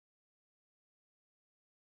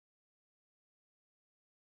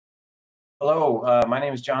Hello, my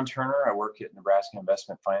name is John Turner. I work at Nebraska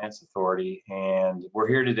Investment Finance Authority, and we're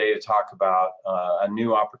here today to talk about a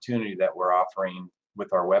new opportunity that we're offering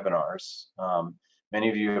with our webinars. Many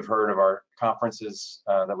of you have heard of our conferences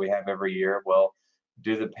that we have every year. Well,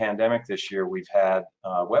 due to the pandemic this year, we've had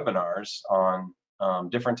webinars on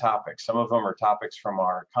different topics. Some of them are topics from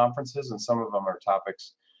our conferences, and some of them are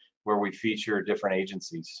topics where we feature different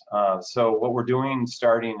agencies. So what we're doing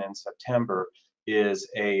starting in September is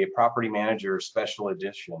a property manager special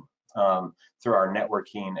edition through our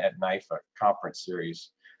networking at NIFA conference series.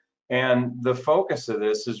 And the focus of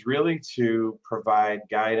this is really to provide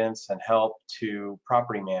guidance and help to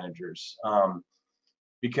property managers,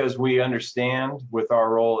 because we understand with our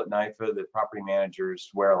role at NIFA that property managers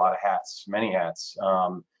wear a lot of hats, many hats,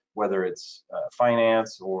 whether it's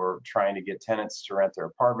finance or trying to get tenants to rent their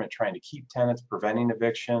apartment, trying to keep tenants, preventing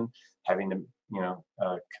eviction, having to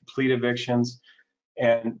complete evictions.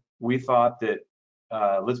 And we thought that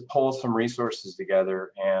let's pull some resources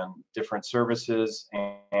together and different services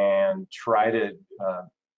and try to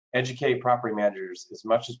educate property managers as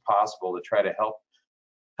much as possible to try to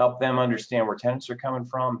help them understand where tenants are coming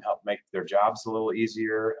from, help make their jobs a little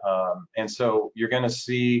easier. And so you're going to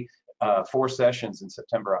see 4 sessions in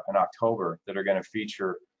September and October that are going to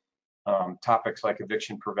feature topics like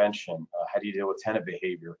eviction prevention, how do you deal with tenant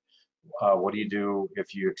behavior, what do you do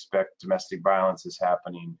if you expect domestic violence is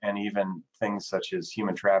happening, and even things such as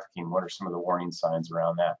human trafficking. What are some of the warning signs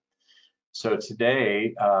around that? So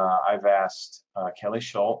today I've asked Kelly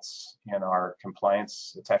Schultz in our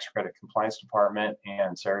compliance, tax credit compliance department,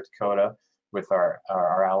 and Sarah Dakota with our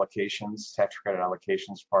allocations, tax credit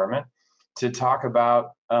allocations department, to talk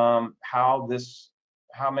about how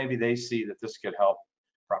maybe they see that this could help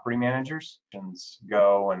property managers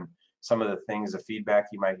go, and some of the things, the feedback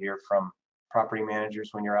you might hear from property managers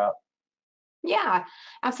when you're out. Yeah,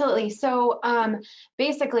 absolutely. So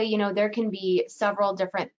basically, there can be several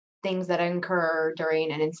different things that occur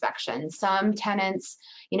during an inspection. Some tenants,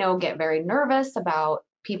 get very nervous about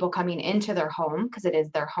people coming into their home because it is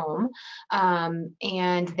their home.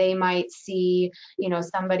 And they might see,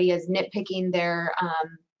 somebody is nitpicking their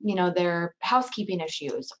their housekeeping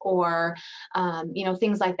issues, or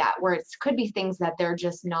things like that, where it could be things that they're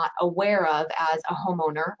just not aware of as a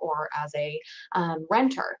homeowner or as a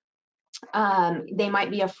renter. They might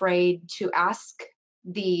be afraid to ask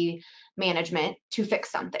the management to fix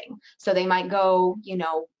something. So they might go,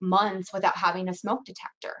 months without having a smoke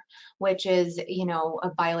detector, which is,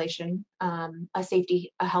 a violation, a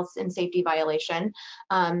health and safety violation.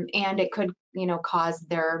 And it could, cause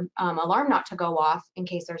their alarm not to go off in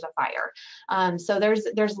case there's a fire. So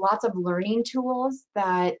there's lots of learning tools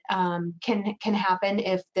that can happen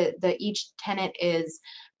if each tenant is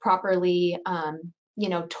properly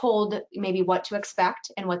told maybe what to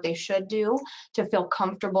expect and what they should do to feel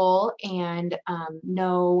comfortable and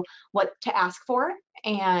know what to ask for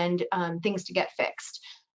and things to get fixed.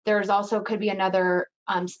 There's also could be another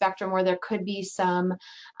spectrum where there could be some,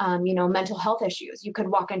 mental health issues. You could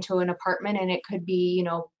walk into an apartment and it could be,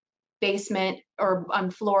 basement or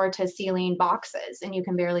floor to ceiling boxes, and you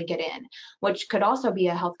can barely get in, which could also be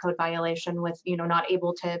a health code violation with, not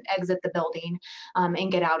able to exit the building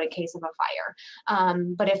and get out in case of a fire.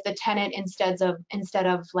 But if the tenant, instead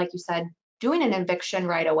of, like you said, doing an eviction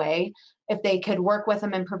right away, if they could work with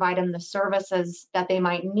them and provide them the services that they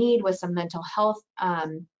might need with some mental health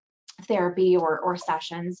therapy or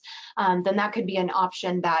sessions, then that could be an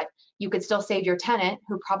option that you could still save your tenant,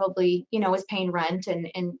 who probably, is paying rent and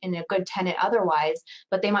a good tenant otherwise,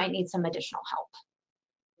 but they might need some additional help.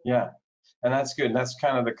 Yeah, and that's good. And that's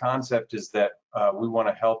kind of the concept, is that we want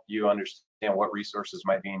to help you understand what resources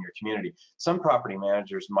might be in your community. Some property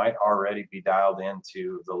managers might already be dialed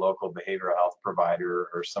into the local behavioral health provider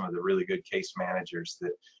or some of the really good case managers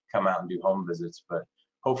that come out and do home visits, but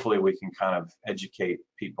hopefully we can kind of educate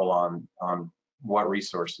people on what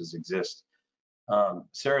resources exist.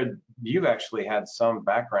 Sarah, you've actually had some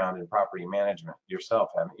background in property management yourself,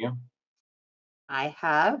 haven't you? I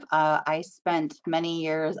have. I spent many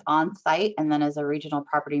years on site and then as a regional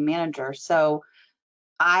property manager. So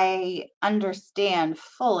I understand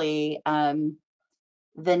fully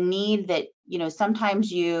the need that,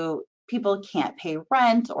 sometimes people can't pay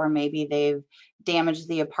rent, or maybe they've damaged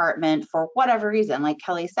the apartment for whatever reason. Like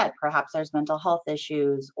Kelly said, perhaps there's mental health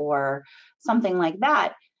issues or something like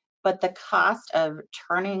that. But the cost of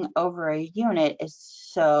turning over a unit is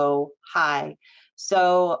so high.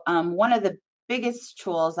 So one of the biggest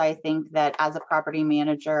tools I think that as a property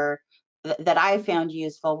manager that I found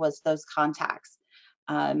useful was those contacts.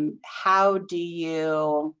 How do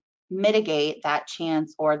you mitigate that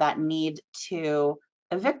chance or that need to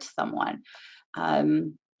evict someone.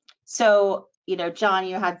 So, John,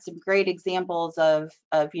 you had some great examples of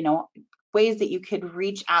ways that you could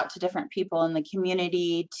reach out to different people in the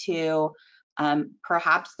community to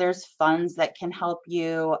perhaps there's funds that can help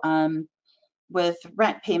you with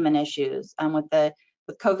rent payment issues.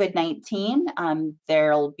 With COVID-19,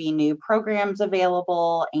 there'll be new programs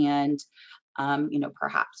available, and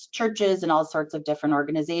perhaps churches and all sorts of different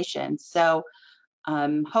organizations. So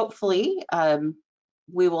hopefully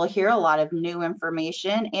we will hear a lot of new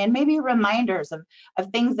information and maybe reminders of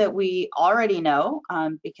things that we already know,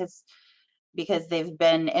 because they've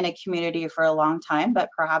been in a community for a long time, but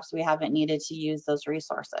perhaps we haven't needed to use those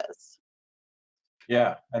resources.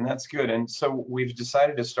 Yeah, and that's good. And so we've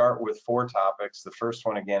decided to start with 4 topics. The first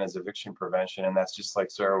one, again, is eviction prevention. And that's just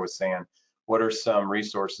like Sarah was saying, what are some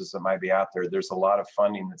resources that might be out there? There's a lot of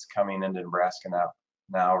funding that's coming into Nebraska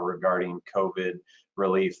now regarding COVID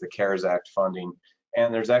relief, the CARES Act funding.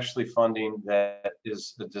 And there's actually funding that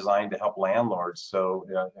is designed to help landlords. So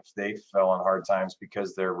if they fell on hard times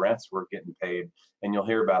because their rents were getting paid, and you'll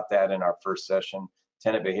hear about that in our first session.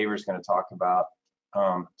 Tenant behavior is going to talk about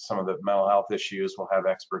some of the mental health issues. We'll have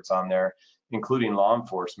experts on there, including law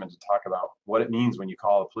enforcement, to talk about what it means when you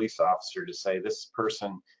call a police officer to say this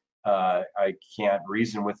person, I can't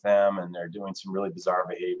reason with them and they're doing some really bizarre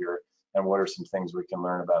behavior, and what are some things we can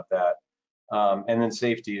learn about that. And then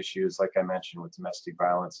safety issues, like I mentioned, with domestic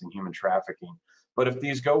violence and human trafficking. But if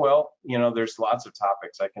these go well, there's lots of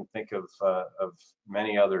topics. I can think of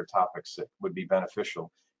many other topics that would be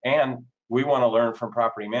beneficial. And we want to learn from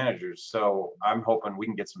property managers. So I'm hoping we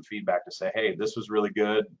can get some feedback to say, hey, this was really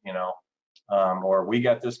good, or we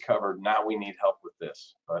got this covered. Now we need help with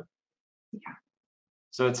this. But yeah,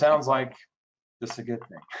 so it sounds like this is a good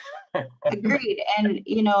thing. Agreed. And,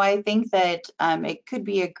 I think that it could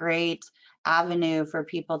be a great avenue for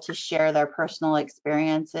people to share their personal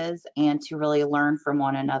experiences and to really learn from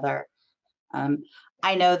one another.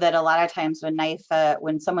 I know that a lot of times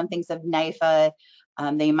when someone thinks of NIFA,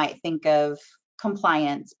 they might think of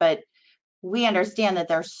compliance, but we understand that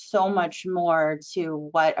there's so much more to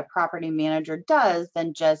what a property manager does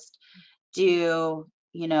than just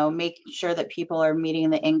making sure that people are meeting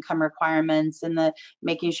the income requirements and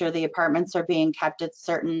making sure the apartments are being kept at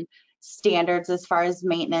certain standards as far as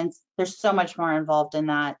maintenance. There's so much more involved in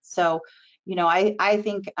that. So, I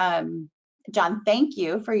think, John, thank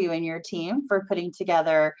you and your team for putting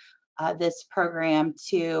together this program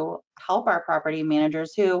to help our property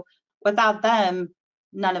managers who, without them,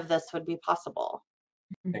 none of this would be possible.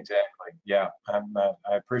 Exactly. Yeah,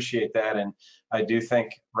 I appreciate that. And I do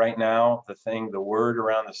think right now, the word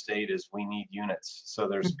around the state is we need units. So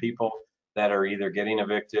there's people that are either getting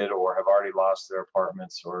evicted or have already lost their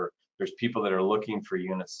apartments, or there's people that are looking for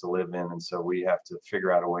units to live in. And so we have to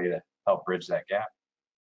figure out a way to help bridge that gap.